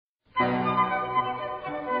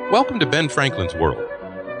Welcome to Ben Franklin's World,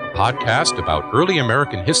 a podcast about early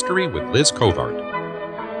American history with Liz Covart.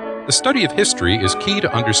 The study of history is key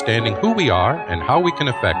to understanding who we are and how we can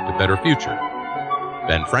affect a better future.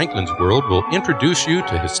 Ben Franklin's World will introduce you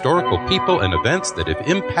to historical people and events that have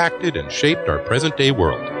impacted and shaped our present-day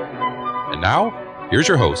world. And now, here's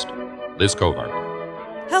your host, Liz Covart.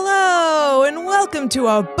 Hello, and welcome to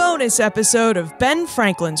a bonus episode of Ben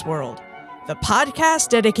Franklin's World, the podcast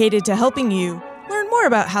dedicated to helping you learn more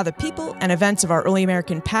about how the people and events of our early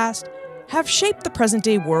American past have shaped the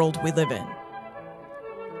present-day world we live in.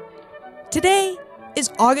 Today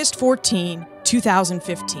is August 14,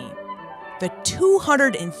 2015, the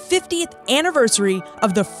 250th anniversary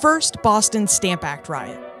of the first Boston Stamp Act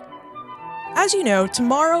riot. As you know,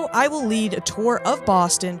 tomorrow I will lead a tour of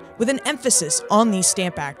Boston with an emphasis on these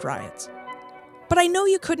Stamp Act riots. But I know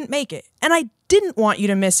you couldn't make it, and I didn't want you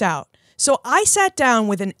to miss out. So I sat down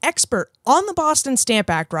with an expert on the Boston Stamp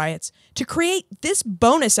Act riots to create this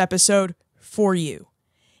bonus episode for you.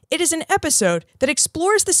 It is an episode that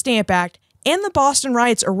explores the Stamp Act and the Boston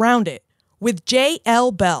riots around it with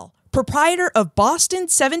J.L. Bell, proprietor of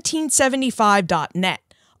Boston1775.net,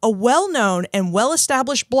 a well-known and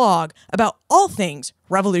well-established blog about all things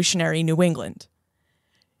revolutionary New England.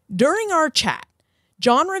 During our chat,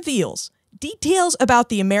 John reveals details about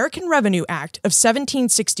the American Revenue Act of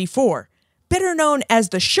 1764, better known as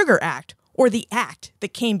the Sugar Act, or the act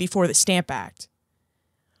that came before the Stamp Act,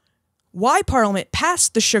 why Parliament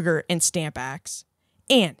passed the Sugar and Stamp Acts,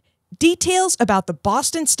 and details about the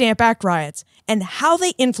Boston Stamp Act riots and how they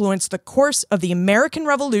influenced the course of the American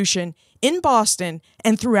Revolution in Boston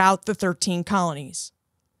and throughout the 13 colonies.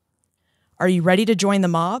 Are you ready to join the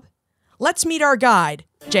mob? Let's meet our guide,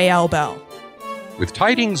 J.L. Bell. With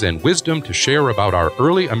tidings and wisdom to share about our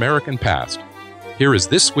early American past, here is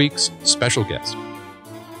this week's special guest.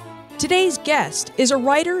 Today's guest is a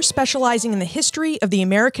writer specializing in the history of the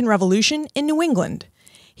American Revolution in New England.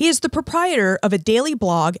 He is the proprietor of a daily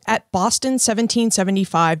blog at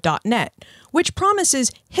Boston1775.net, which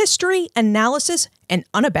promises history, analysis, and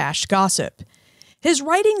unabashed gossip. His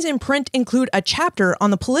writings in print include a chapter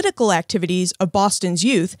on the political activities of Boston's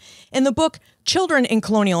youth in the book Children in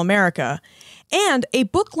Colonial America, and a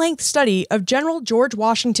book-length study of General George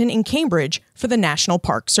Washington in Cambridge for the National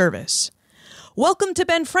Park Service. Welcome to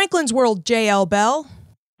Ben Franklin's World, J.L. Bell.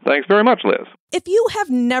 Thanks very much, Liz. If you have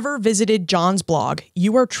never visited John's blog,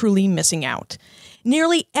 you are truly missing out.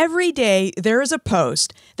 Nearly every day, there is a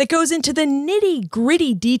post that goes into the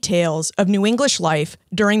nitty-gritty details of New English life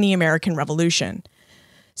during the American Revolution.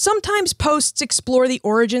 Sometimes posts explore the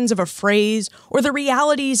origins of a phrase or the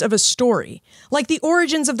realities of a story, like the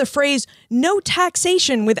origins of the phrase, "no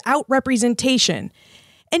taxation without representation."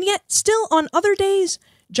 And yet, still on other days,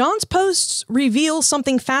 John's posts reveal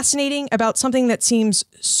something fascinating about something that seems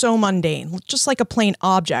so mundane, just like a plain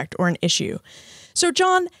object or an issue. So,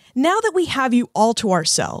 John, now that we have you all to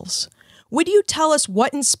ourselves, would you tell us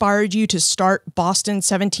what inspired you to start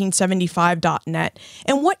Boston1775.net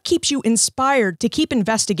and what keeps you inspired to keep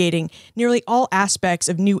investigating nearly all aspects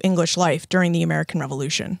of New English life during the American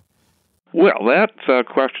Revolution? Well, that's a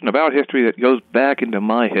question about history that goes back into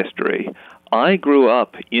my history. I grew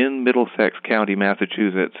up in Middlesex County,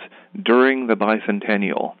 Massachusetts during the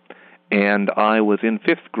bicentennial, and I was in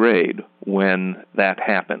 5th grade when that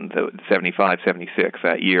happened, 75, 76,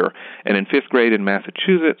 that year. And in 5th grade in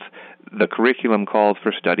Massachusetts, the curriculum calls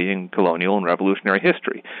for studying colonial and revolutionary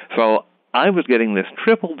history. So I was getting this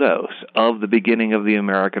triple dose of the beginning of the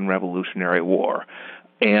American Revolutionary War.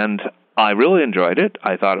 And I really enjoyed it.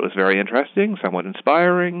 I thought it was very interesting, somewhat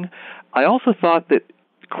inspiring. I also thought that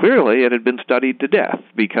clearly it had been studied to death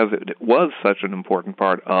because it was such an important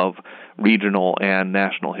part of regional and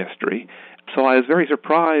national history. So I was very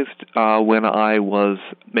surprised when I was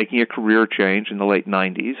making a career change in the late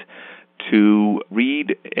 90s to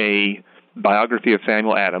read a biography of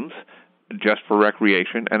Samuel Adams just for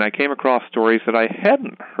recreation, and I came across stories that I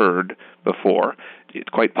hadn't heard before. It's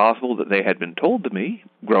quite possible that they had been told to me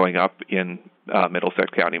growing up in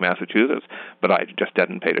Middlesex County, Massachusetts, but I just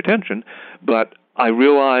hadn't paid attention. But I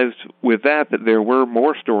realized with that there were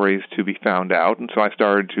more stories to be found out, and so I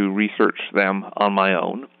started to research them on my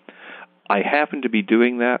own. I happened to be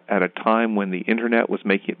doing that at a time when the Internet was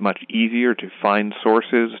making it much easier to find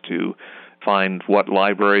sources, to find what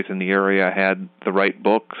libraries in the area had the right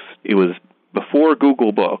books. It was before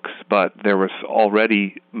Google Books, but there was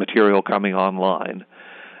already material coming online.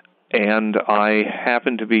 And I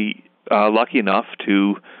happened to be lucky enough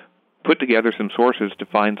to put together some sources to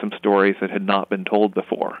find some stories that had not been told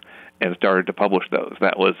before and started to publish those.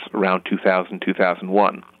 That was around 2000,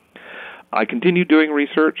 2001. I continued doing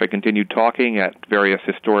research. I continued talking at various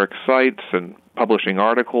historic sites and publishing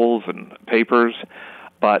articles and papers,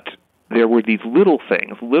 but there were these little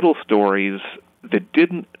things, little stories that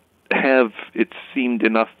didn't have, it seemed,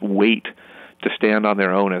 enough weight to stand on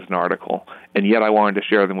their own as an article, and yet I wanted to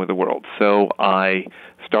share them with the world. So I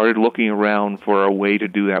started looking around for a way to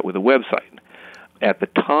do that with a website. At the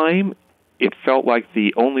time, it felt like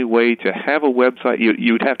the only way to have a website,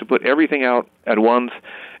 you'd have to put everything out at once,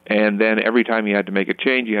 and then every time you had to make a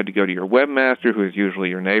change, you had to go to your webmaster, who is usually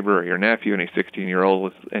your neighbor or your nephew, and he's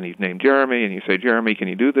 16-year-old, and he's named Jeremy, and you say, Jeremy, can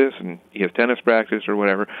you do this? And he has tennis practice or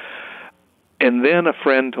whatever. And then a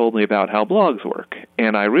friend told me about how blogs work,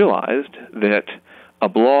 and I realized that a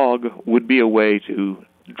blog would be a way to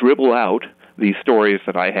dribble out these stories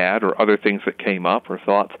that I had or other things that came up or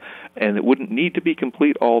thoughts, and it wouldn't need to be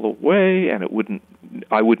complete all the way, and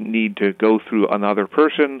I wouldn't need to go through another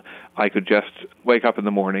person. I could just wake up in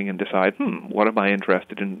the morning and decide, what am I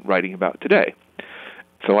interested in writing about today?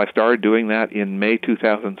 So I started doing that in May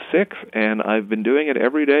 2006, and I've been doing it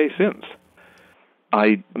every day since.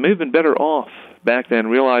 I may have been better off back then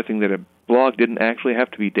realizing that a blog didn't actually have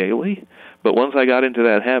to be daily, but once I got into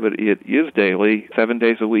that habit, it is daily, 7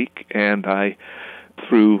 days a week, and I,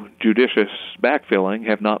 through judicious backfilling,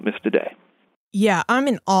 have not missed a day. Yeah, I'm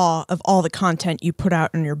in awe of all the content you put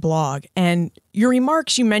out on your blog. And your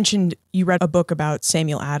remarks, you mentioned you read a book about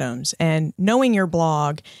Samuel Adams. And knowing your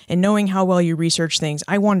blog and knowing how well you research things,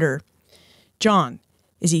 I wonder, John,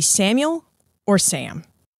 is he Samuel or Sam?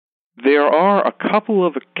 There are a couple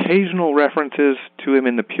of occasional references to him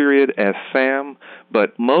in the period as Sam,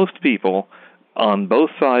 but most people on both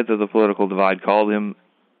sides of the political divide called him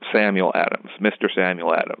Samuel Adams, Mr.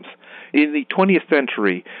 Samuel Adams. In the 20th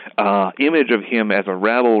century, image of him as a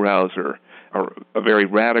rabble-rouser, or a very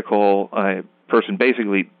radical person,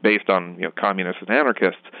 basically based on communists and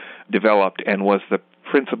anarchists, developed and was the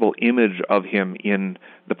principal image of him in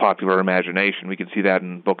the popular imagination. We can see that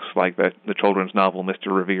in books like the children's novel Mr.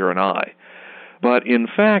 Revere and I. But in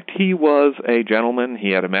fact, he was a gentleman.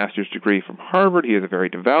 He had a master's degree from Harvard. He was a very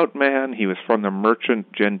devout man. He was from the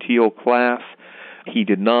merchant genteel class. He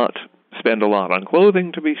did not spend a lot on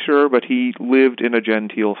clothing, to be sure, but he lived in a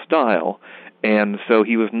genteel style. And so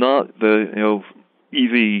he was not the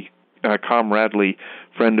easy, comradely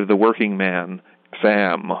friend of the working man,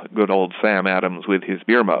 Sam, good old Sam Adams with his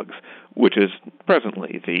beer mugs, which is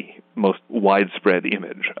presently the most widespread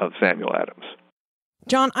image of Samuel Adams.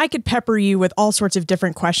 John, I could pepper you with all sorts of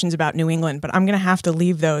different questions about New England, but I'm going to have to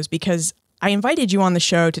leave those because I invited you on the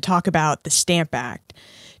show to talk about the Stamp Act.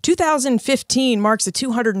 2015 marks the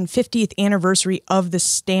 250th anniversary of the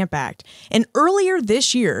Stamp Act, and earlier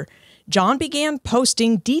this year, John began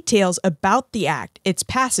posting details about the act, its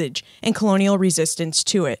passage, and colonial resistance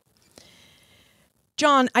to it.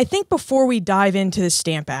 John, I think before we dive into the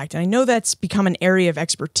Stamp Act, and I know that's become an area of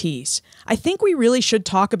expertise, I think we really should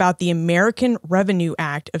talk about the American Revenue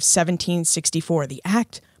Act of 1764, the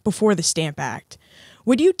act before the Stamp Act.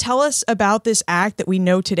 Would you tell us about this act that we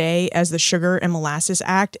know today as the Sugar and Molasses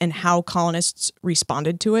Act and how colonists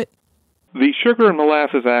responded to it? The Sugar and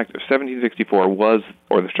Molasses Act of 1764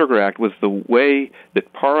 or the Sugar Act, was the way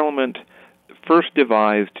that Parliament first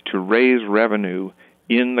devised to raise revenue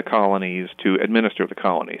in the colonies to administer the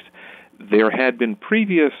colonies. There had been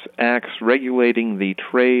previous acts regulating the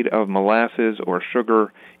trade of molasses or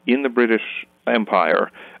sugar in the British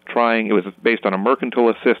Empire. It was based on a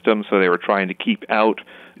mercantilist system, so they were trying to keep out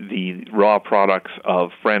the raw products of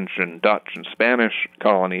French and Dutch and Spanish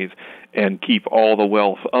colonies and keep all the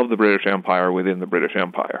wealth of the British Empire within the British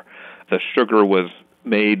Empire. The sugar was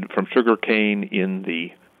made from sugar cane in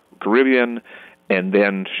the Caribbean and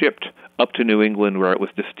then shipped up to New England, where it was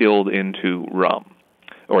distilled into rum,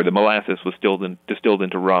 or the molasses was distilled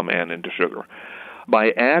into rum and into sugar.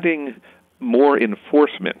 By adding more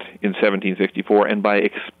enforcement in 1764, and by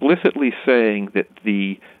explicitly saying that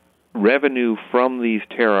the revenue from these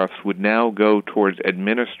tariffs would now go towards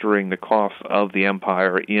administering the costs of the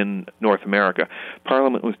empire in North America,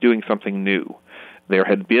 Parliament was doing something new. There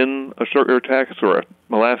had been a sugar tax or a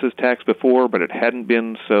molasses tax before, but it hadn't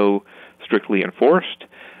been so strictly enforced,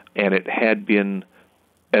 and it had been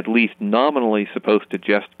at least nominally supposed to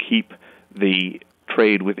just keep the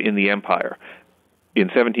trade within the empire. In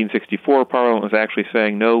 1764, Parliament was actually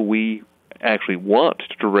saying, no, we actually want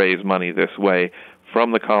to raise money this way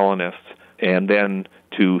from the colonists and then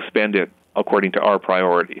to spend it according to our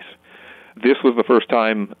priorities. This was the first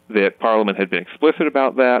time that Parliament had been explicit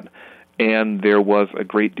about that, and there was a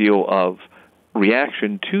great deal of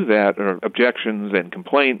reaction to that, or objections and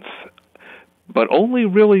complaints, but only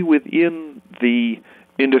really within the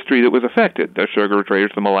industry that was affected, the sugar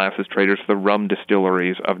traders, the molasses traders, the rum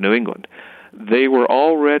distilleries of New England. They were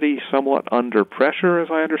already somewhat under pressure, as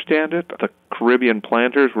I understand it. The Caribbean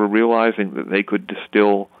planters were realizing that they could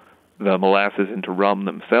distill the molasses into rum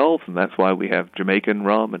themselves, and that's why we have Jamaican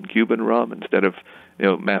rum and Cuban rum instead of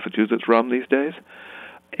Massachusetts rum these days.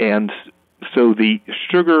 And so the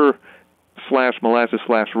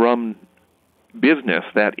sugar/molasses/rum business,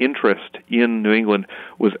 that interest in New England,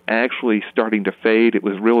 was actually starting to fade. It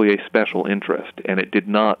was really a special interest, and it did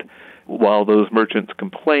not, while those merchants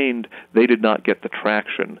complained, they did not get the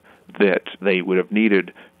traction that they would have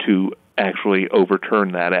needed to actually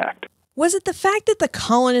overturn that act. Was it the fact that the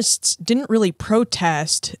colonists didn't really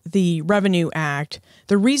protest the Revenue Act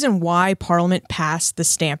the reason why Parliament passed the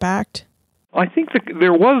Stamp Act? I think that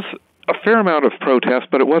there was a fair amount of protest,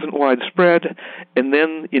 but it wasn't widespread. And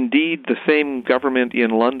then, indeed, the same government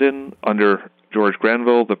in London, under George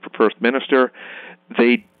Grenville, the first minister,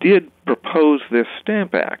 they did propose this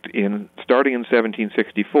Stamp Act starting in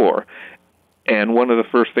 1764. And one of the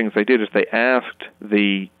first things they did is they asked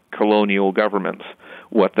the colonial governments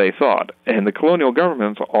what they thought. And the colonial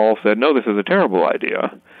governments all said, no, this is a terrible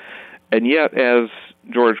idea. And yet, as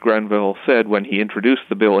George Grenville said when he introduced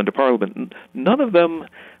the bill into Parliament, none of them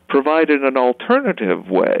provided an alternative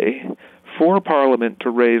way for Parliament to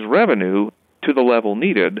raise revenue to the level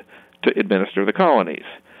needed to administer the colonies.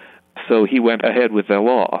 So he went ahead with the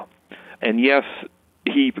law. And yes,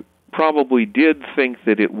 he probably did think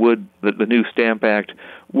that that the new Stamp Act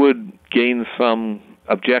would gain some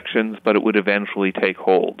objections, but it would eventually take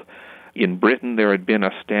hold. In Britain, there had been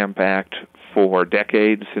a Stamp Act for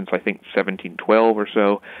decades, since I think 1712 or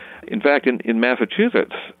so. In fact, in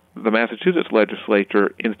Massachusetts, the Massachusetts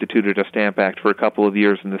legislature instituted a Stamp Act for a couple of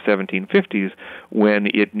years in the 1750s when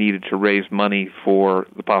it needed to raise money for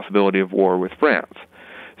the possibility of war with France.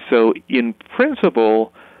 So, in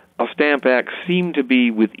principle, a Stamp Act seemed to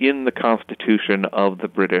be within the Constitution of the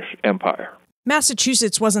British Empire.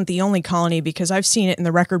 Massachusetts wasn't the only colony, because I've seen it in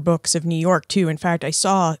the record books of New York, too. In fact, I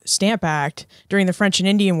saw Stamp Act during the French and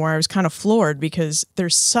Indian War. I was kind of floored because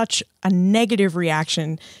there's such a negative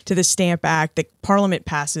reaction to the Stamp Act that Parliament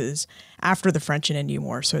passes after the French and Indian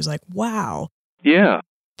War. So I was like, wow. Yeah.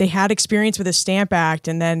 They had experience with the Stamp Act,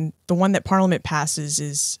 and then the one that Parliament passes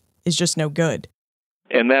is just no good.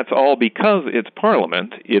 And that's all because it's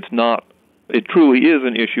Parliament. It truly is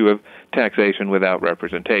an issue of taxation without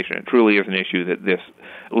representation. It truly is an issue that this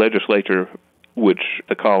legislature, which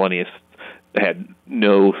the colonies had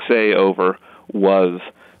no say over, was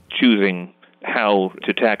choosing how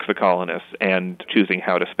to tax the colonists and choosing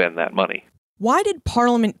how to spend that money. Why did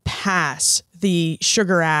Parliament pass the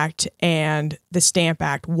Sugar Act and the Stamp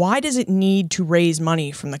Act? Why does it need to raise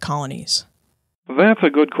money from the colonies? That's a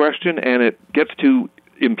good question, and it gets to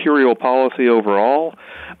imperial policy overall.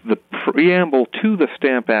 The preamble to the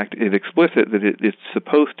Stamp Act is explicit that it's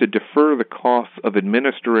supposed to defer the costs of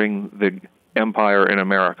administering the empire in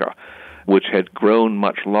America, which had grown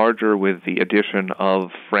much larger with the addition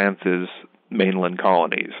of France's mainland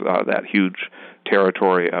colonies, that huge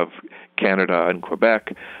territory of Canada and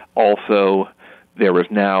Quebec. Also, there was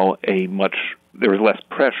less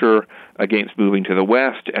pressure against moving to the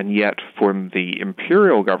west, and yet from the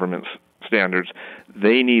imperial government's standards,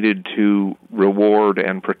 they needed to reward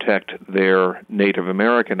and protect their Native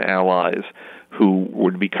American allies who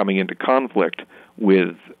would be coming into conflict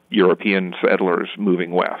with European settlers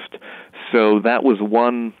moving west. So that was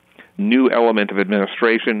one new element of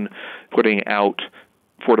administration, putting out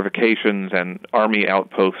fortifications and army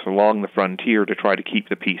outposts along the frontier to try to keep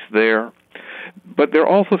the peace there. But there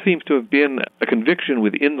also seems to have been a conviction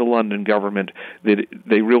within the London government that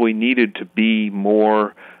they really needed to be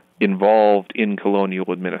more involved in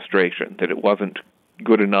colonial administration, that it wasn't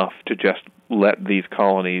good enough to just let these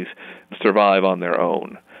colonies survive on their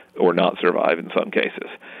own, or not survive in some cases.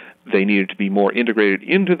 They needed to be more integrated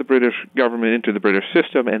into the British government, into the British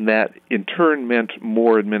system, and that in turn meant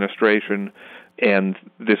more administration, and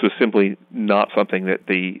this was simply not something that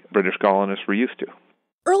the British colonists were used to.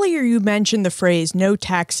 Earlier you mentioned the phrase, no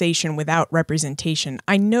taxation without representation.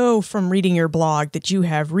 I know from reading your blog that you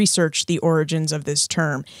have researched the origins of this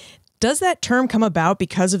term. Does that term come about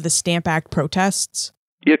because of the Stamp Act protests?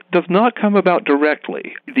 It does not come about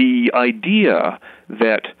directly. The idea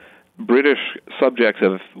that British subjects,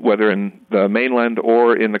 of whether in the mainland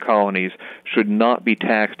or in the colonies, should not be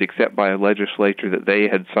taxed except by a legislature that they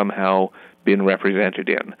had somehow been represented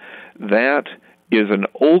in, that is an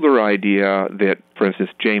older idea that, for instance,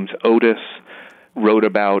 James Otis wrote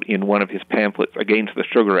about in one of his pamphlets against the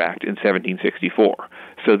Sugar Act in 1764.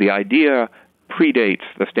 So the idea predates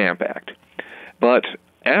the Stamp Act. But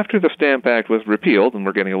After the Stamp Act was repealed, and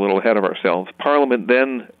we're getting a little ahead of ourselves, Parliament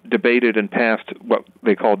then debated and passed what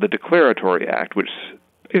they called the Declaratory Act, which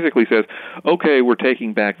basically says, okay, we're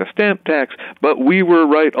taking back the stamp tax, but we were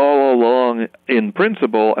right all along in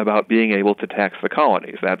principle about being able to tax the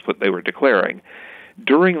colonies. That's what they were declaring.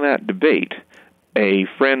 During that debate, a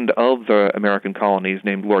friend of the American colonies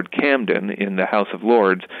named Lord Camden in the House of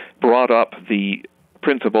Lords brought up the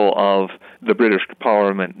principle of the British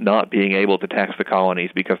Parliament not being able to tax the colonies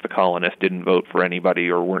because the colonists didn't vote for anybody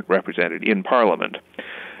or weren't represented in Parliament.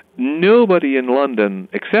 Nobody in London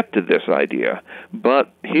accepted this idea,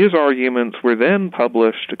 but his arguments were then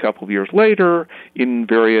published a couple of years later in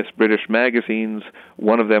various British magazines,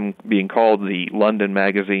 one of them being called the London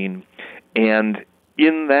Magazine, and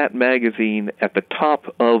in that magazine, at the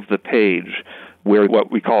top of the page, where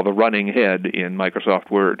what we call the running head in Microsoft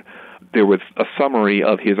Word, there was a summary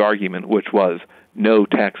of his argument, which was no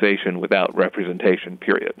taxation without representation,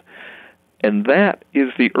 period. And that is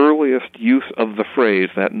the earliest use of the phrase,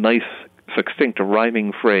 that nice, succinct,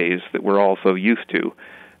 rhyming phrase that we're all so used to.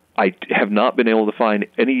 I have not been able to find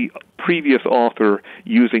any previous author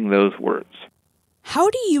using those words. How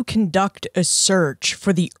do you conduct a search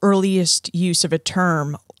for the earliest use of a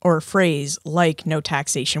term or a phrase like no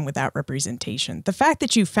taxation without representation? The fact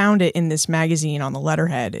that you found it in this magazine on the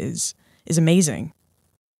letterhead is amazing.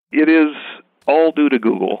 It is all due to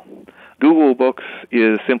Google. Google Books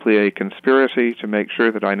is simply a conspiracy to make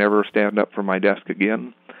sure that I never stand up from my desk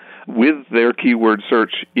again. With their keyword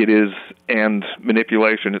search, and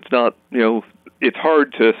manipulation, it's not, it's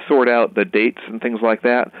hard to sort out the dates and things like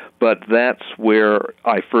that, but that's where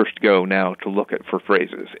I first go now to look for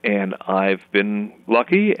phrases. And I've been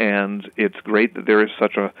lucky, and it's great that there is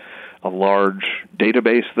such a large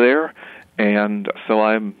database there, and so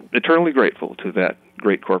I'm eternally grateful to that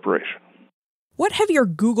great corporation. What have your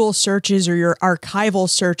Google searches or your archival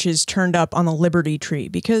searches turned up on the Liberty Tree?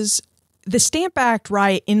 Because the Stamp Act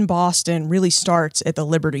riot in Boston really starts at the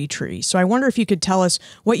Liberty Tree. So I wonder if you could tell us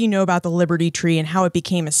what you know about the Liberty Tree and how it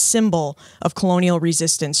became a symbol of colonial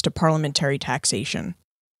resistance to parliamentary taxation.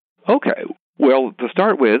 Okay. Well, to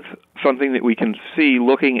start with, something that we can see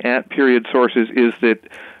looking at period sources is that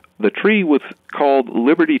the tree was called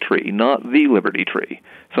Liberty Tree, not the Liberty Tree.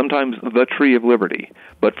 Sometimes the Tree of Liberty.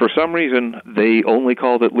 But for some reason, they only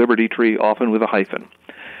called it Liberty Tree, often with a hyphen.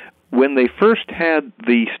 When they first had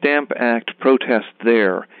the Stamp Act protest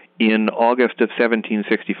there in August of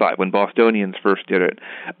 1765, when Bostonians first did it,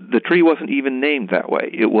 the tree wasn't even named that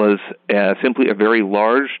way. It was simply a very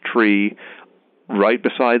large tree right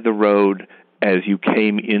beside the road as you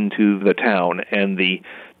came into the town, and the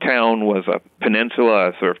town was a peninsula,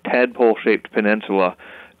 a sort of tadpole-shaped peninsula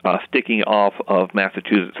sticking off of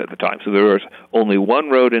Massachusetts at the time. So there was only one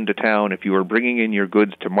road into town. If you were bringing in your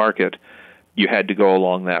goods to market, you had to go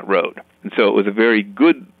along that road. And so it was a very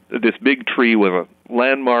good, this big tree was a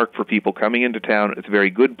landmark for people coming into town. It's a very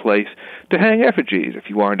good place to hang effigies, if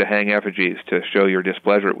you wanted to hang effigies to show your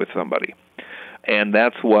displeasure with somebody. And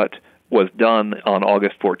that's what was done on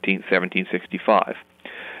August 14th, 1765.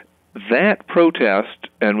 That protest,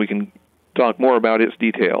 and we can talk more about its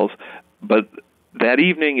details, but that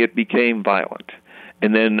evening it became violent.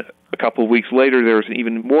 And then a couple of weeks later, there was an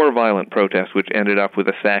even more violent protest, which ended up with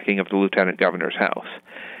a sacking of the lieutenant governor's house.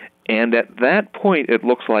 And at that point, it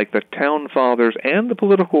looks like the town fathers and the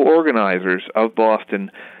political organizers of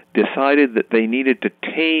Boston decided that they needed to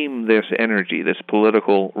tame this energy, this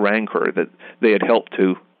political rancor that they had helped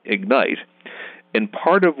to ignite. And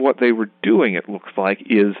part of what they were doing, it looks like,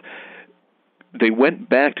 is they went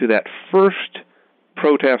back to that first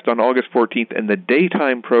protest on August 14th and the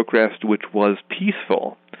daytime protest, which was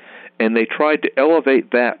peaceful, and they tried to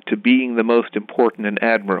elevate that to being the most important and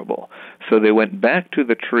admirable. So they went back to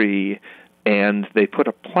the tree, and they put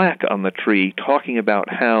a plaque on the tree talking about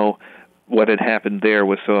how what had happened there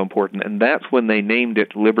was so important, and that's when they named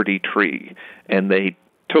it Liberty Tree, and they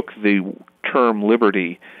took the term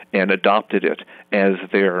liberty and adopted it as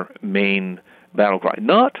their main battle cry.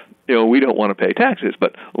 Not, we don't want to pay taxes,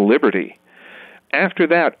 but liberty. After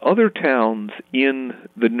that, other towns in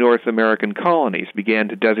the North American colonies began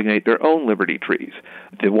to designate their own liberty trees.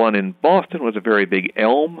 The one in Boston was a very big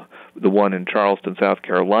elm. The one in Charleston, South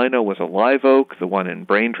Carolina was a live oak. The one in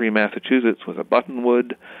Braintree, Massachusetts was a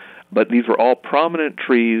buttonwood. But these were all prominent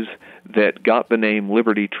trees that got the name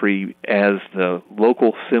Liberty Tree as the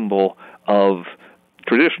local symbol of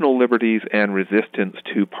traditional liberties and resistance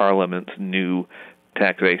to Parliament's new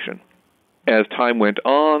taxation. As time went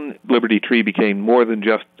on, Liberty Tree became more than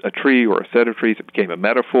just a tree or a set of trees. It became a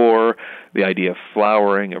metaphor, the idea of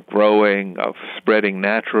flowering, of growing, of spreading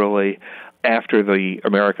naturally. after the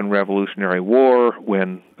American Revolutionary War,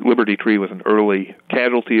 when Liberty Tree was an early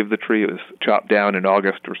casualty of the tree. It was chopped down in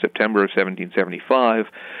August or September of 1775.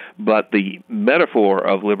 But the metaphor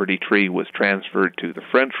of Liberty Tree was transferred to the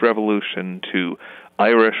French Revolution, to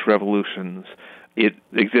Irish revolutions. It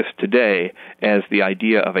exists today as the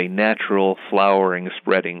idea of a natural, flowering,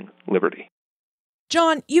 spreading liberty.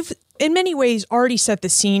 John, you've in many ways already set the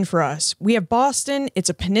scene for us. We have Boston, it's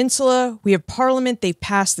a peninsula, we have Parliament, they've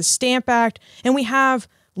passed the Stamp Act, and we have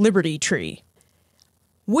Liberty Tree.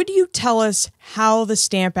 Would you tell us how the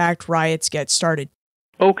Stamp Act riots get started?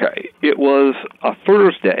 Okay, it was a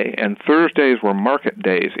Thursday, and Thursdays were market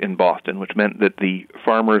days in Boston, which meant that the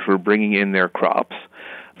farmers were bringing in their crops.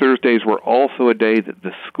 Thursdays were also a day that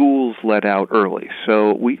the schools let out early,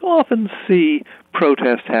 so we often see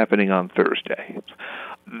protests happening on Thursday.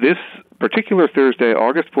 This particular Thursday,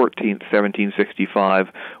 August 14th, 1765,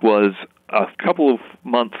 was a couple of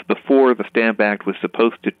months before the Stamp Act was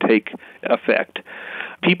supposed to take effect.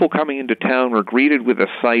 People coming into town were greeted with a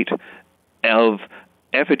sight of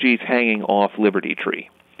effigies hanging off Liberty Tree.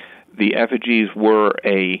 The effigies were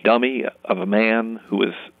a dummy of a man who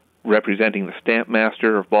was representing the stamp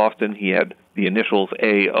master of Boston. He had the initials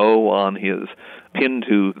A.O. on his pin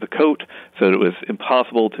to the coat, so it was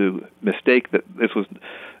impossible to mistake that this was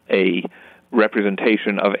a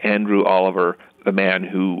representation of Andrew Oliver, the man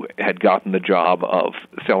who had gotten the job of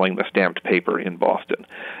selling the stamped paper in Boston.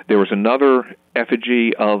 There was another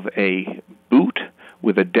effigy of a boot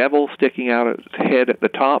with a devil sticking out its head at the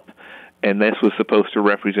top, and this was supposed to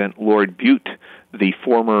represent Lord Bute, the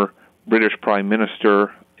former British Prime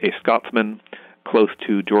Minister, a Scotsman close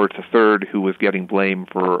to George III, who was getting blamed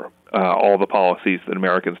for all the policies that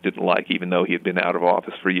Americans didn't like, even though he had been out of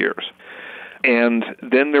office for years. And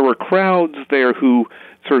then there were crowds there who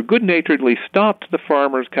sort of good-naturedly stopped the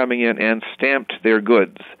farmers coming in and stamped their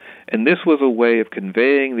goods. And this was a way of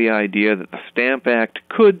conveying the idea that the Stamp Act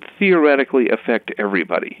could theoretically affect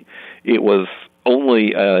everybody. It was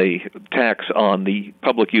only a tax on the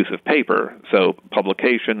public use of paper, so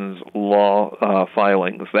publications, law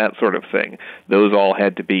filings, that sort of thing. Those all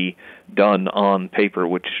had to be done on paper,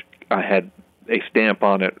 which had a stamp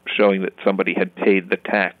on it showing that somebody had paid the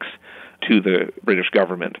tax to the British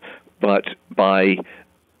government. But by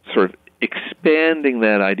sort of expanding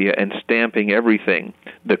that idea and stamping everything,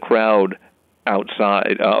 the crowd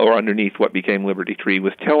outside or underneath what became Liberty Tree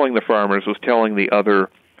was telling the farmers, was telling the other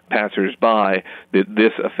passers-by that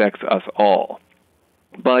this affects us all.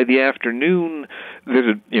 By the afternoon, this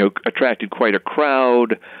attracted quite a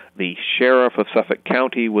crowd. The sheriff of Suffolk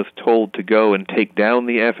County was told to go and take down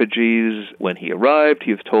the effigies. When he arrived,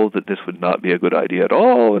 he was told that this would not be a good idea at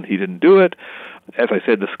all, and he didn't do it. As I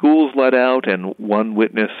said, the schools let out, and one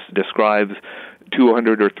witness describes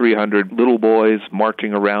 200 or 300 little boys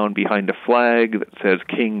marching around behind a flag that says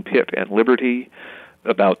King, Pitt, and Liberty,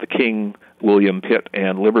 about the King, William, Pitt,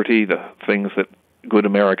 and Liberty, the things that good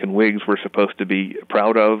American Whigs were supposed to be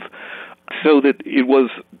proud of. So that it was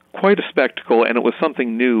quite a spectacle, and it was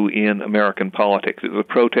something new in American politics. It was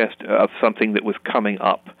a protest of something that was coming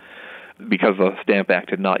up because the Stamp Act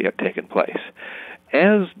had not yet taken place.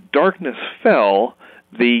 As darkness fell,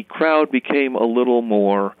 the crowd became a little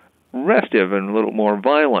more restive and a little more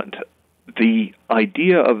violent. The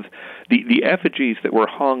idea of the effigies that were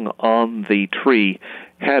hung on the tree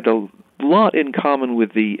had a lot in common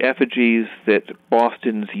with the effigies that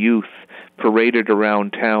Boston's youth paraded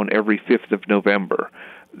around town every 5th of November.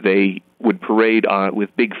 They would parade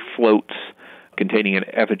with big floats containing an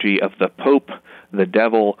effigy of the Pope, the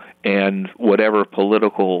devil, and whatever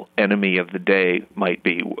political enemy of the day might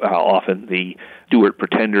be. Often the Stuart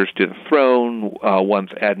pretenders to the throne,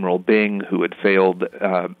 once Admiral Byng, who had failed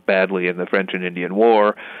badly in the French and Indian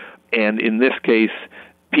War. And in this case,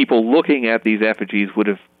 people looking at these effigies would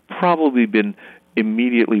have probably been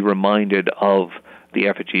immediately reminded of the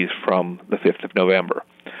effigies from the 5th of November.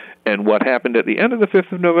 And what happened at the end of the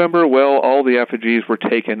 5th of November? Well, all the effigies were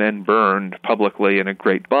taken and burned publicly in a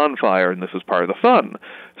great bonfire, and this was part of the fun.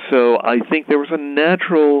 So I think there was a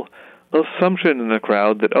natural assumption in the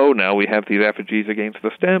crowd that, oh, now we have these effigies against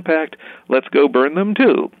the Stamp Act, let's go burn them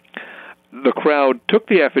too. The crowd took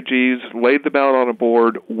the effigies, laid them out on a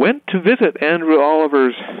board, went to visit Andrew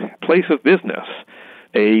Oliver's place of business,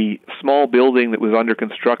 a small building that was under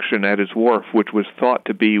construction at his wharf, which was thought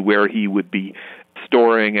to be where he would be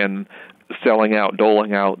storing and selling out,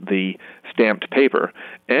 doling out the stamped paper,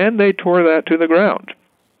 and they tore that to the ground.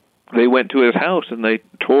 They went to his house and they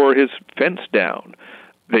tore his fence down.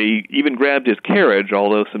 They even grabbed his carriage,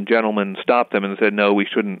 although some gentlemen stopped them and said, no, we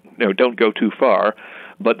shouldn't, don't go too far.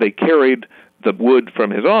 But they carried the wood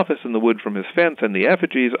from his office and the wood from his fence and the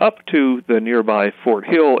effigies up to the nearby Fort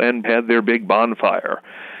Hill and had their big bonfire.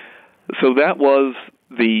 So that was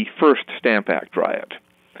the first Stamp Act riot.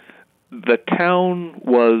 The town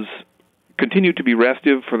continued to be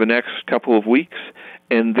restive for the next couple of weeks,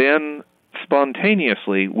 and then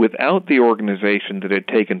spontaneously, without the organization that had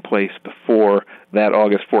taken place before that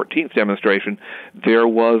August 14th demonstration, there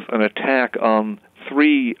was an attack on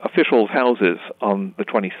 3 officials' houses on the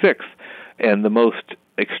 26th, and the most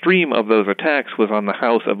extreme of those attacks was on the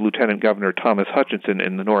house of Lieutenant Governor Thomas Hutchinson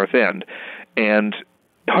in the North End. And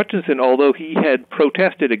Hutchinson, although he had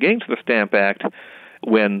protested against the Stamp Act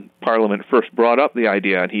when Parliament first brought up the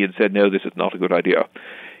idea, and he had said, no, this is not a good idea,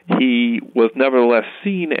 he was nevertheless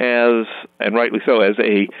seen as, and rightly so, as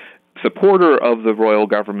a supporter of the royal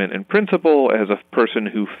government in principle, as a person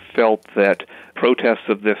who felt that protests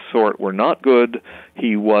of this sort were not good.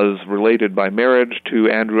 He was related by marriage to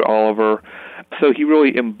Andrew Oliver, so he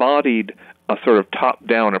really embodied a sort of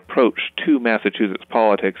top-down approach to Massachusetts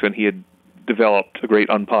politics, and he had developed a great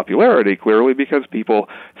unpopularity, clearly, because people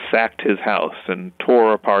sacked his house and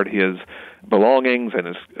tore apart his belongings and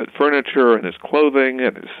his furniture and his clothing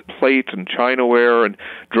and his plate and chinaware, and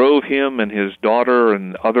drove him and his daughter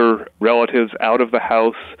and other relatives out of the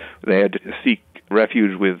house. They had to seek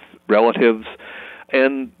refuge with relatives.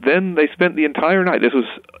 And then they spent the entire night. It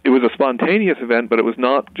was a spontaneous event, but it was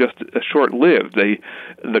not just short-lived.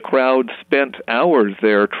 The crowd spent hours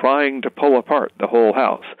there trying to pull apart the whole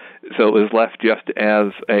house, so it was left just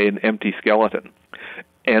as an empty skeleton.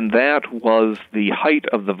 And that was the height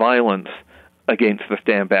of the violence against the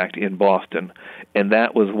Stamp Act in Boston, and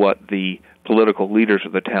that was what the political leaders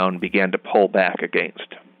of the town began to pull back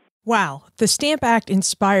against. Wow, the Stamp Act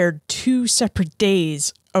inspired 2 separate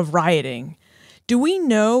days of rioting. Do we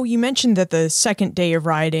know, you mentioned that the second day of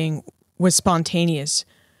rioting was spontaneous.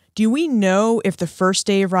 Do we know if the first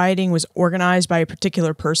day of rioting was organized by a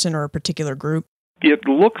particular person or a particular group? It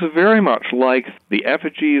looks very much like the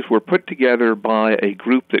effigies were put together by a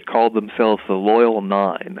group that called themselves the Loyal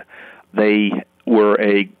Nine. They were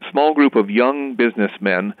a small group of young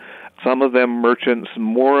businessmen, some of them merchants,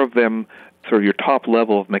 more of them sort of your top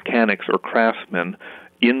level of mechanics or craftsmen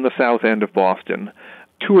in the south end of Boston.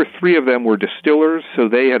 2 or 3 of them were distillers, so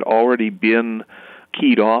they had already been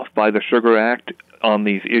keyed off by the Sugar Act on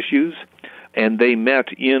these issues, and they met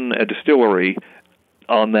in a distillery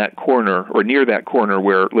on that corner, or near that corner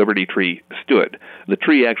where Liberty Tree stood. The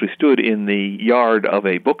tree actually stood in the yard of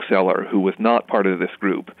a bookseller who was not part of this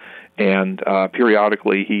group, and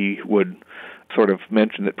periodically he would sort of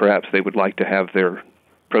mention that perhaps they would like to have their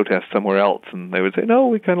protest somewhere else, and they would say, no,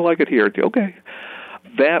 we kind of like it here. Okay.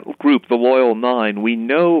 That group, the Loyal Nine, we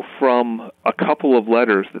know from a couple of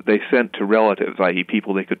letters that they sent to relatives, i.e.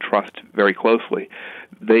 people they could trust very closely.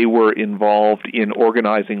 They were involved in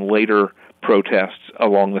organizing later protests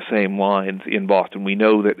along the same lines in Boston. We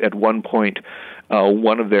know that at one point,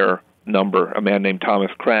 one of their number, a man named Thomas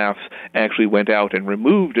Crafts, actually went out and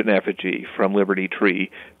removed an effigy from Liberty Tree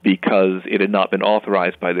because it had not been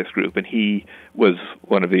authorized by this group, and he was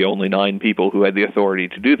one of the only 9 people who had the authority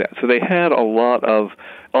to do that. So they had a lot of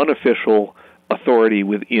unofficial authority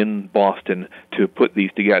within Boston to put these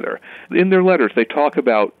together. In their letters, they talk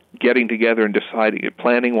about getting together and deciding,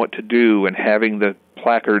 planning what to do, and having the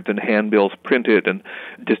placards and handbills printed and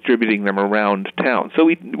distributing them around town. So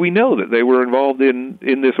we know that they were involved in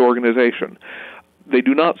this organization. They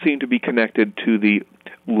do not seem to be connected to the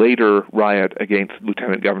later riot against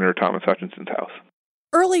Lieutenant Governor Thomas Hutchinson's house.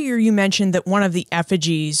 Earlier you mentioned that one of the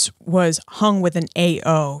effigies was hung with an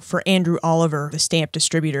AO for Andrew Oliver, the stamp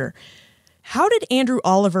distributor. How did Andrew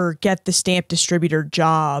Oliver get the stamp distributor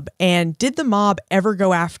job, and did the mob ever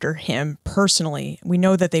go after him personally? We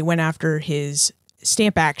know that they went after his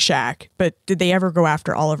Stamp Act shack, but did they ever go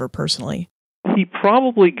after Oliver personally? He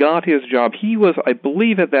probably got his job. He was, I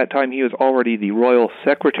believe at that time, he was already the royal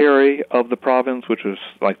secretary of the province, which was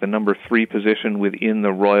like the number 3 position within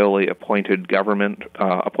the royally appointed government,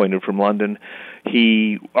 appointed from London.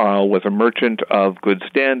 He was a merchant of good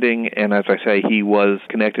standing, and as I say, he was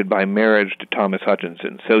connected by marriage to Thomas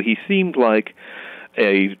Hutchinson. So he seemed like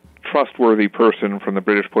a trustworthy person from the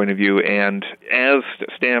British point of view, and as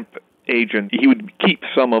stamp agent, he would keep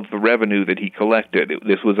some of the revenue that he collected.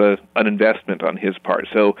 This was an investment on his part.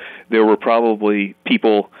 So there were probably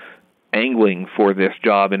people angling for this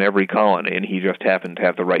job in every colony, and he just happened to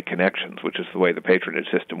have the right connections, which is the way the patronage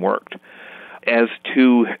system worked. As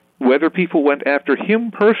to whether people went after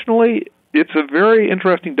him personally, it's a very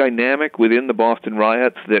interesting dynamic within the Boston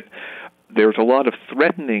riots that there's a lot of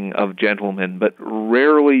threatening of gentlemen, but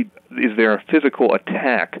rarely is there a physical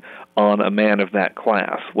attack on a man of that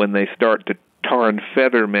class. When they start to tar and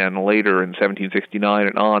feather men later in 1769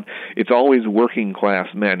 and on. It's always working class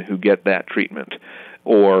men who get that treatment,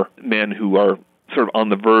 or men who are sort of on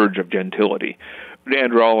the verge of gentility.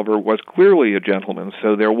 Andrew Oliver was clearly a gentleman,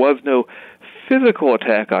 so there was no physical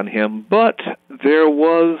attack on him, but there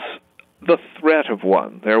was the threat of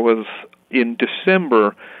one. There was, in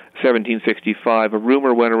December 1765, a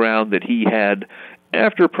rumor went around that he had,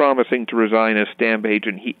 after promising to resign as stamp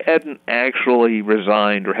agent, he hadn't actually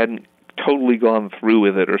resigned or hadn't totally gone through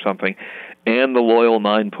with it or something. And the Loyal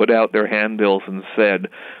Nine put out their handbills and said,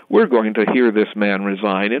 "We're going to hear this man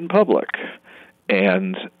resign in public."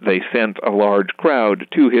 And they sent a large crowd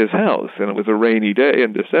to his house, and it was a rainy day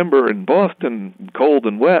in December in Boston, cold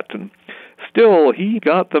and wet, and still he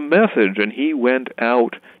got the message, and he went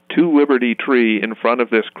out to Liberty Tree in front of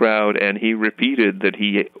this crowd, and he repeated that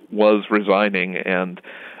he was resigning, and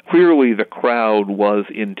clearly the crowd was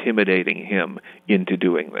intimidating him into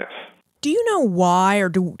doing this. Do you know why, or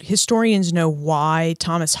do historians know why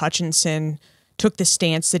Thomas Hutchinson took the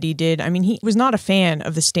stance that he did? I mean, he was not a fan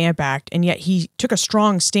of the Stamp Act, and yet he took a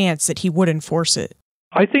strong stance that he would enforce it.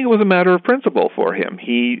 I think it was a matter of principle for him.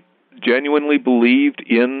 He genuinely believed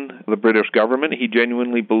in the British government. He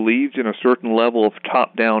genuinely believed in a certain level of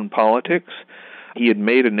top-down politics. He had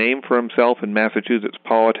made a name for himself in Massachusetts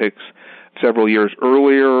politics several years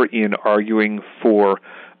earlier in arguing for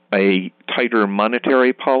a tighter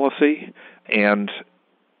monetary policy, and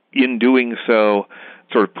in doing so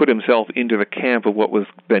sort of put himself into the camp of what was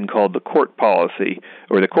then called the court policy,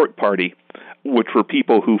 or the court party, which were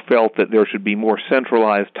people who felt that there should be more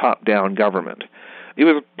centralized top-down government. It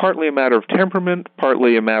was partly a matter of temperament,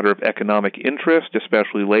 partly a matter of economic interest,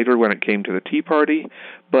 especially later when it came to the Tea Party.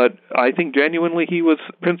 But I think genuinely he was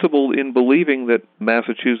principled in believing that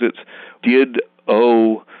Massachusetts did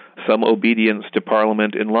owe some obedience to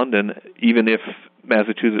Parliament in London, even if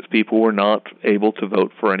Massachusetts people were not able to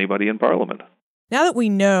vote for anybody in Parliament. Now that we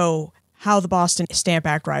know how the Boston Stamp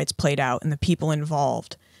Act riots played out and the people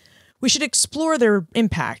involved, we should explore their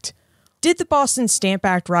impact. Did the Boston Stamp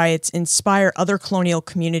Act riots inspire other colonial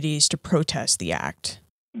communities to protest the act?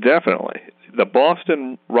 Definitely. The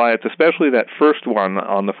Boston riots, especially that first one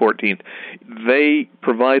on the 14th, they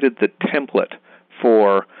provided the template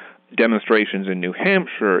for demonstrations in New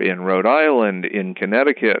Hampshire, in Rhode Island, in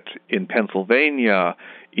Connecticut, in Pennsylvania,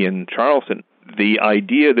 in Charleston. The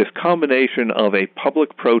idea, this combination of a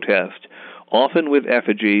public protest, often with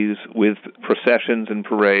effigies, with processions and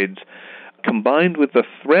parades, combined with the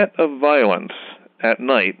threat of violence at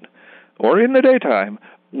night or in the daytime,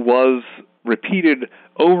 was repeated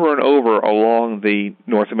over and over along the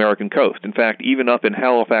North American coast. In fact, even up in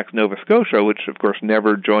Halifax, Nova Scotia, which of course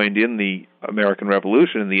never joined in the American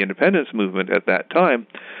Revolution and the independence movement at that time,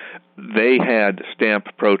 they had stamp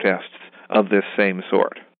protests of this same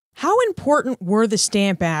sort. How important were the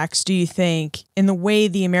Stamp Acts, do you think, in the way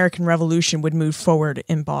the American Revolution would move forward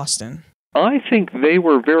in Boston? I think they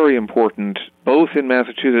were very important both in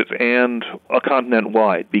Massachusetts and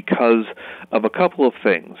continent-wide because of a couple of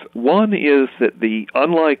things. One is that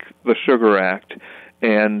unlike the Sugar Act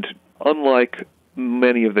and unlike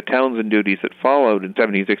many of the Townshend duties that followed in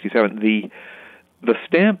 1767, the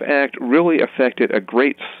Stamp Act really affected a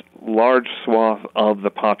great large swath of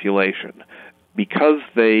the population because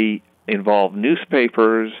they involved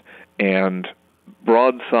newspapers and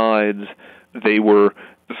broadsides. They were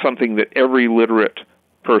something that every literate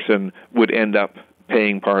person would end up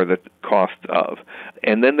paying part of the cost of.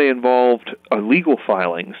 And then they involved a legal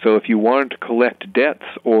filing. So if you wanted to collect debts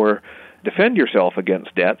or defend yourself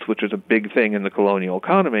against debts, which is a big thing in the colonial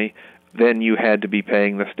economy, then you had to be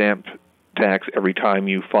paying the stamp tax every time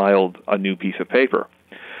you filed a new piece of paper.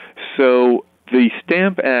 So the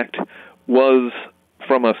Stamp Act was,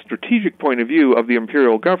 from a strategic point of view of the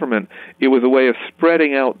imperial government, it was a way of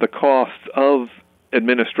spreading out the costs of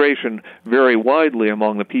administration very widely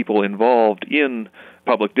among the people involved in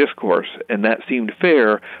public discourse, and that seemed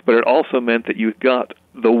fair, but it also meant that you got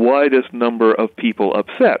the widest number of people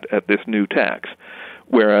upset at this new tax.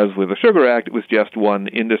 Whereas with the Sugar Act, it was just one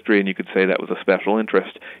industry, and you could say that was a special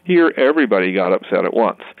interest. Here, everybody got upset at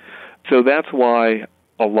once. So that's why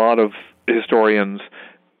a lot of historians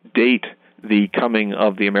date the coming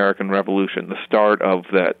of the American Revolution, the start of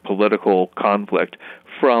that political conflict,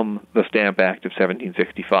 from the Stamp Act of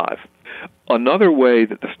 1765. Another way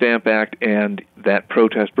that the Stamp Act and that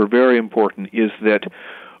protest were very important is that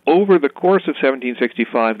over the course of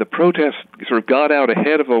 1765, the protest sort of got out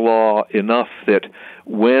ahead of the law enough that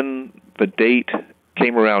when the date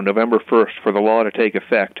came around, November 1st, for the law to take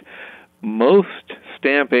effect, most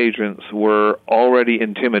stamp agents were already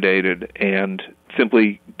intimidated and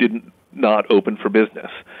simply did not open for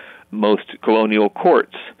business. most colonial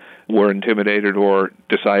courts were intimidated or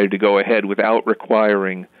decided to go ahead without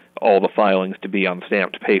requiring all the filings to be on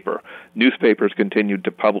stamped paper. Newspapers continued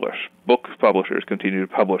to publish, book publishers continued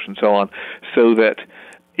to publish, and so on, so that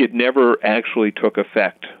it never actually took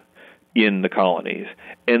effect in the colonies.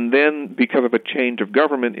 And then, because of a change of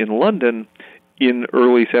government in London, in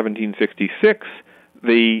early 1766,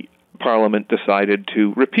 the Parliament decided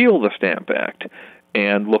to repeal the Stamp Act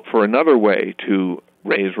and look for another way to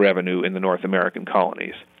raise revenue in the North American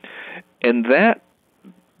colonies. And that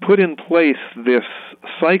put in place this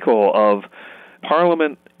cycle of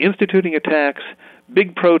Parliament instituting a tax,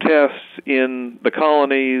 big protests in the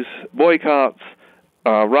colonies, boycotts,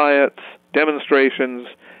 riots, demonstrations,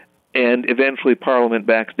 and eventually Parliament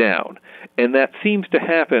backs down. And that seems to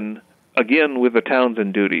happen again with the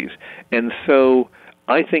Townshend duties. And so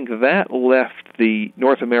I think that left the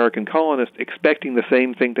North American colonists expecting the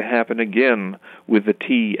same thing to happen again with the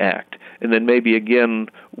Tea Act, and then maybe again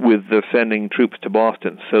with the sending troops to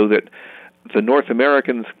Boston, so that the North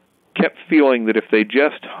Americans kept feeling that if they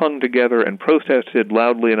just hung together and protested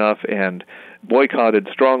loudly enough and boycotted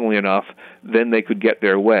strongly enough, then they could get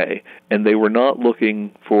their way. And they were not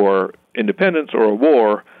looking for independence or a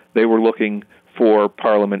war, they were looking for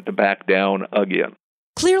Parliament to back down again.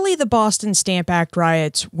 Clearly, the Boston Stamp Act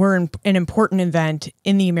riots were an important event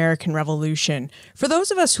in the American Revolution. For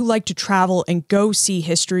those of us who like to travel and go see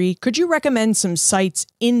history, could you recommend some sites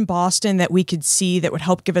in Boston that we could see that would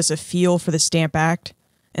help give us a feel for the Stamp Act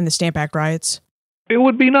and the Stamp Act riots? It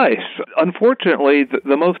would be nice. Unfortunately,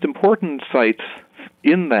 the most important sites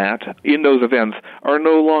in those events are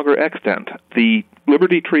no longer extant. The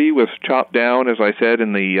Liberty Tree was chopped down, as I said,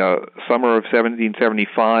 in the summer of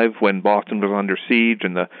 1775 when Boston was under siege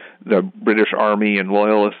and the British Army and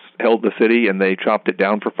Loyalists held the city, and they chopped it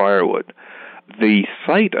down for firewood. The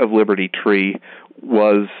site of Liberty Tree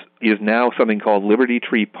is now something called Liberty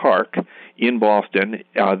Tree Park in Boston.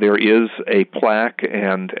 There is a plaque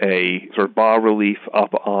and a sort of bas-relief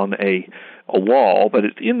up on a wall, but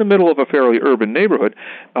it's in the middle of a fairly urban neighborhood.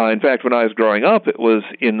 In fact, when I was growing up, it was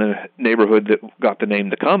in the neighborhood that got the name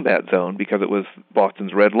the Combat Zone because it was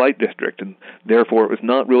Boston's red light district, and therefore it was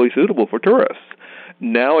not really suitable for tourists.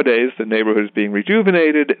 Nowadays, the neighborhood is being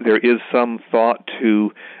rejuvenated. There is some thought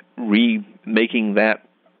to remaking that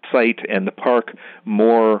site and the park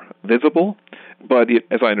more visible, but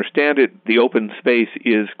as I understand it, the open space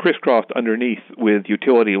is crisscrossed underneath with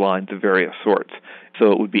utility lines of various sorts.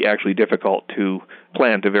 So it would be actually difficult to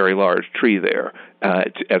plant a very large tree there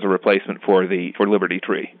as a replacement for Liberty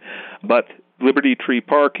Tree. But Liberty Tree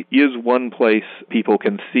Park is one place people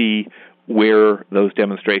can see where those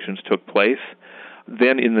demonstrations took place.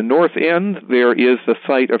 Then in the north end, there is the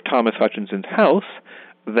site of Thomas Hutchinson's house.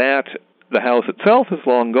 The house itself is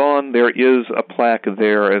long gone. There is a plaque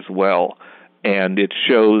there as well, and it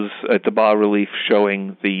shows at the bas-relief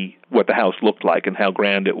showing what the house looked like and how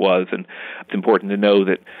grand it was. And it's important to know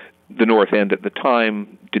that the North End at the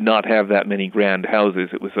time did not have that many grand houses.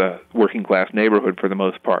 It was a working-class neighborhood for the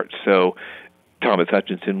most part. So Thomas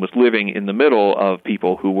Hutchinson was living in the middle of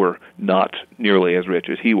people who were not nearly as rich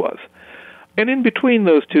as he was. And in between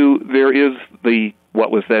those two, there is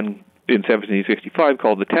what was then in 1765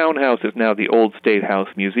 called the Town House, is now the Old State House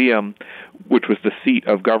Museum, which was the seat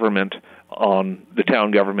of government on the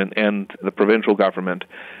town government and the provincial government.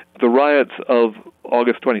 The riots of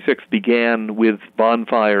August 26th began with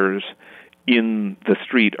bonfires in the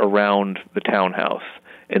street around the townhouse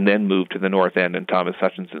and then moved to the North End and Thomas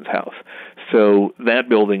Hutchinson's house. So that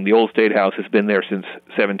building, the Old State House, has been there since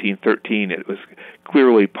 1713. It was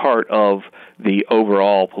clearly part of the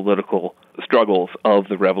overall political struggles of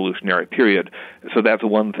the Revolutionary period. So that's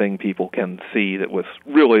one thing people can see that was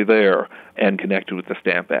really there and connected with the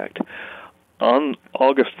Stamp Act. On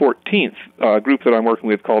August 14th, a group that I'm working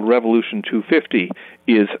with called Revolution 250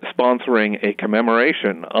 is sponsoring a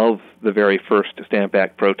commemoration of the very first Stamp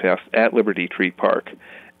Act protests at Liberty Tree Park,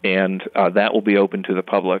 and that will be open to the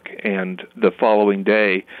public. And the following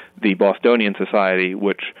day, the Bostonian Society,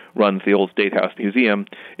 which runs the Old State House Museum,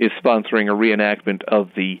 is sponsoring a reenactment of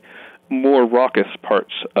the more raucous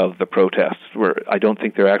parts of the protests, where I don't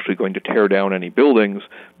think they're actually going to tear down any buildings,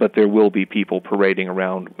 but there will be people parading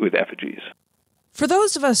around with effigies. For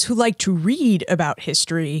those of us who like to read about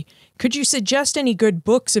history, could you suggest any good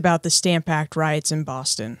books about the Stamp Act riots in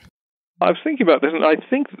Boston? I was thinking about this, and I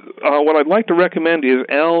think what I'd like to recommend is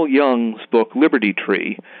Al Young's book, Liberty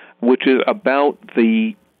Tree, which is about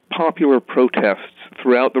the popular protests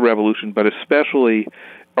throughout the Revolution, but especially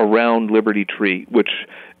around Liberty Tree, which,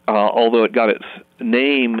 although it got its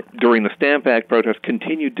name during the Stamp Act protest,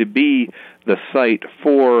 continued to be the site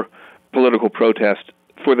for political protest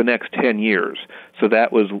for the next 10 years. So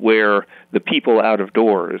that was where the people out of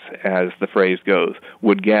doors, as the phrase goes,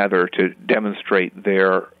 would gather to demonstrate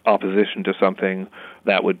their opposition to something.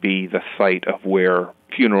 That would be the site of where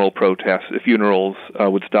funerals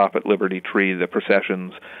would stop at Liberty Tree, the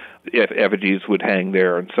processions, effigies would hang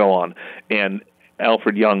there, and so on. And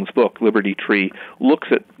Alfred Young's book, Liberty Tree, looks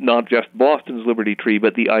at not just Boston's Liberty Tree,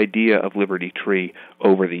 but the idea of Liberty Tree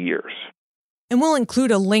over the years. And we'll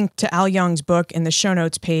include a link to Al Young's book in the show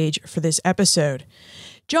notes page for this episode.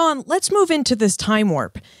 John, let's move into this time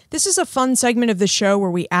warp. This is a fun segment of the show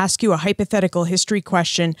where we ask you a hypothetical history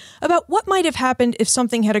question about what might have happened if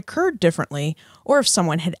something had occurred differently, or if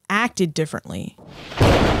someone had acted differently.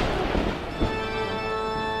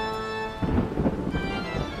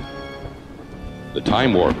 The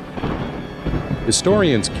time warp.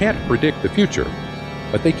 Historians can't predict the future,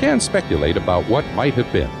 but they can speculate about what might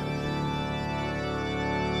have been.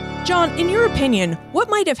 John, in your opinion, what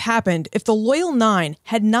might have happened if the Loyal Nine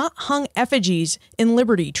had not hung effigies in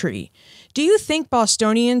Liberty Tree? Do you think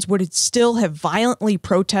Bostonians would still have violently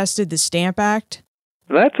protested the Stamp Act?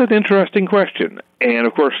 That's an interesting question. And,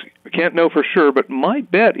 of course, we can't know for sure, but my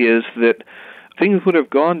bet is that things would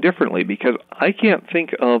have gone differently, because I can't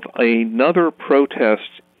think of another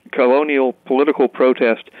protest, colonial political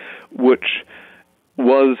protest, which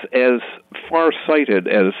was as far-sighted,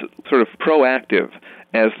 as sort of proactive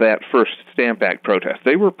as that first Stamp Act protest.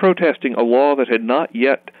 They were protesting a law that had not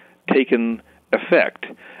yet taken effect.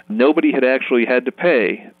 Nobody had actually had to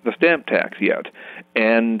pay the stamp tax yet,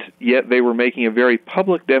 and yet they were making a very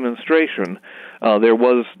public demonstration. There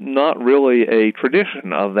was not really a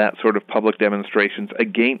tradition of that sort of public demonstrations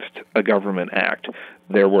against a government act.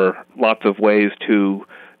 There were lots of ways to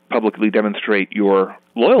publicly demonstrate your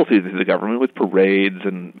loyalty to the government with parades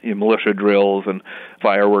and militia drills and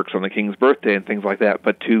fireworks on the king's birthday and things like that.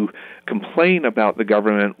 But to complain about the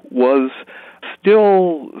government was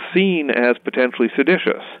still seen as potentially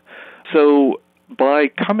seditious. So by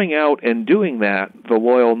coming out and doing that, the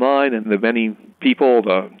Loyal Nine and the many people,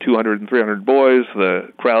 the 200 and 300 boys,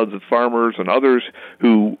 the crowds of farmers and others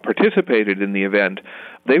who participated in the event,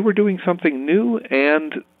 they were doing something new,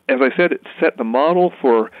 and as I said, it set the model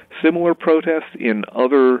for similar protests in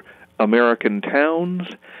other American towns,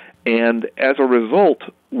 and as a result,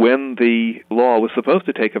 when the law was supposed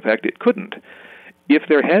to take effect, it couldn't. If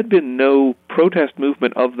there had been no protest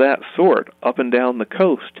movement of that sort up and down the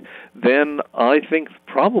coast, then I think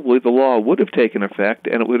probably the law would have taken effect,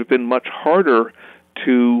 and it would have been much harder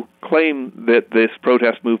to claim that this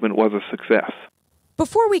protest movement was a success.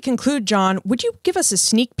 Before we conclude, John, would you give us a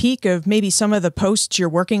sneak peek of maybe some of the posts you're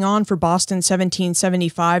working on for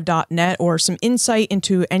Boston1775.net, or some insight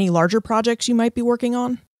into any larger projects you might be working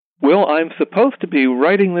on? Well, I'm supposed to be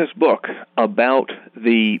writing this book about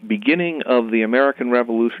the beginning of the American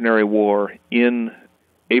Revolutionary War in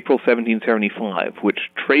April 1775, which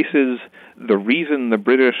traces the reason the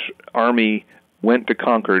British Army went to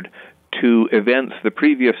Concord to events the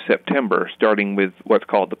previous September, starting with what's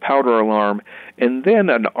called the Powder Alarm, and then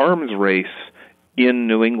an arms race in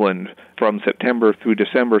New England from September through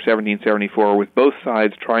December 1774, with both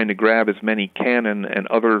sides trying to grab as many cannon and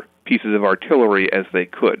other pieces of artillery as they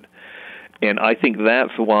could. And I think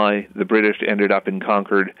that's why the British ended up in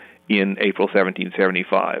Concord in April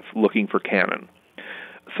 1775, looking for cannon.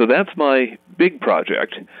 So that's my big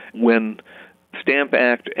project. When Stamp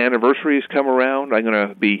Act anniversaries come around, I'm going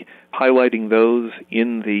to be highlighting those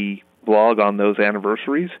in the blog on those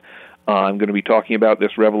anniversaries. I'm going to be talking about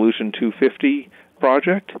this Revolution 250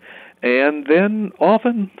 project, and then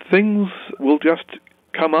often things will just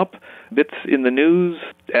come up, bits in the news,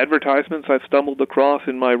 advertisements I've stumbled across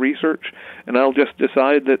in my research, and I'll just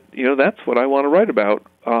decide that, that's what I want to write about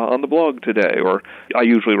on the blog today, or I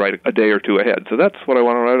usually write a day or two ahead, so that's what I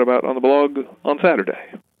want to write about on the blog on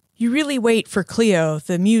Saturday. You really wait for Cleo,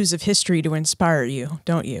 the muse of history, to inspire you,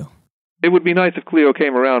 don't you? It would be nice if Cleo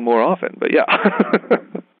came around more often, but yeah.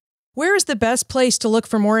 Where is the best place to look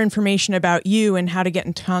for more information about you and how to get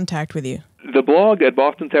in contact with you? The blog at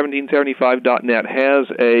Boston1775.net has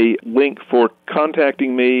a link for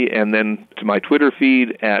contacting me, and then to my Twitter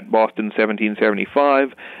feed at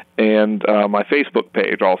Boston1775, and my Facebook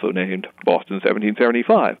page, also named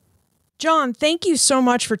Boston1775. John, thank you so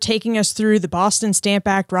much for taking us through the Boston Stamp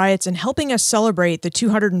Act riots and helping us celebrate the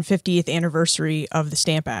 250th anniversary of the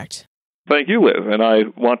Stamp Act. Thank you, Liz. And I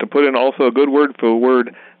want to put in also a good word for the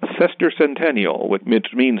word sesquicentennial,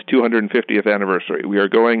 which means 250th anniversary. We are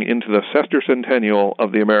going into the sesquicentennial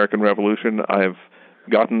of the American Revolution. I've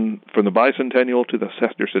gotten from the bicentennial to the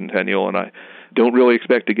sesquicentennial, and I don't really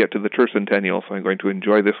expect to get to the tercentennial, so I'm going to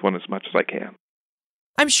enjoy this one as much as I can.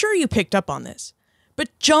 I'm sure you picked up on this,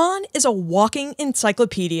 But John is a walking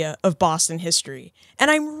encyclopedia of Boston history, and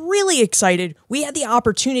I'm really excited we had the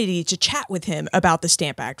opportunity to chat with him about the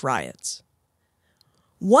Stamp Act riots.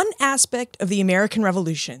 One aspect of the American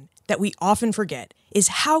Revolution that we often forget is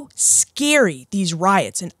how scary these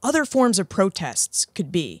riots and other forms of protests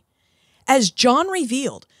could be. As John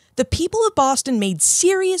revealed, the people of Boston made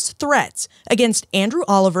serious threats against Andrew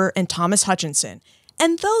Oliver and Thomas Hutchinson,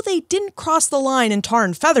 and though they didn't cross the line and tar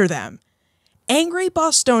and feather them, angry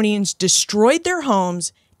Bostonians destroyed their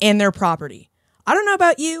homes and their property. I don't know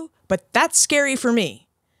about you, but that's scary for me.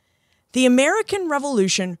 The American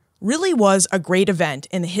Revolution really was a great event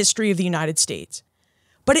in the history of the United States,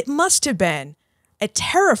 but it must have been a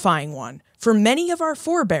terrifying one for many of our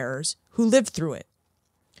forebears who lived through it.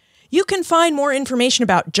 You can find more information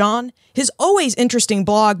about John, his always interesting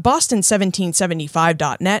blog,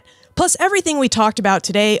 boston1775.net, plus everything we talked about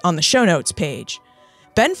today on the show notes page,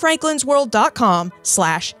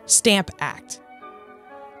 benfranklinsworld.com/Stamp Act.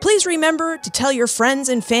 Please remember to tell your friends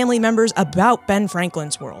and family members about Ben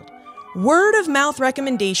Franklin's World. Word of mouth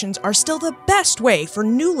recommendations are still the best way for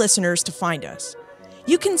new listeners to find us.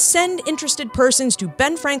 You can send interested persons to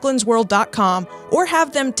benfranklinsworld.com or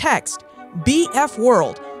have them text BF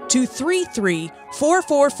World to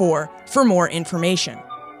 33444 for more information.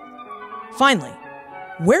 Finally,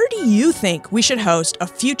 where do you think we should host a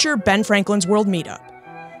future Ben Franklin's World meetup?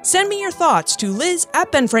 Send me your thoughts to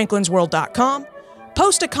liz@benfranklinsworld.com,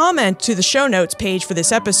 post a comment to the show notes page for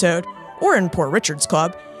this episode, or in Poor Richard's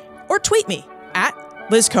Club, or tweet me at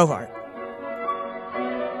Liz Covart.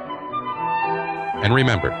 And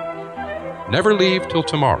remember, never leave till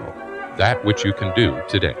tomorrow that which you can do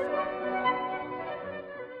today.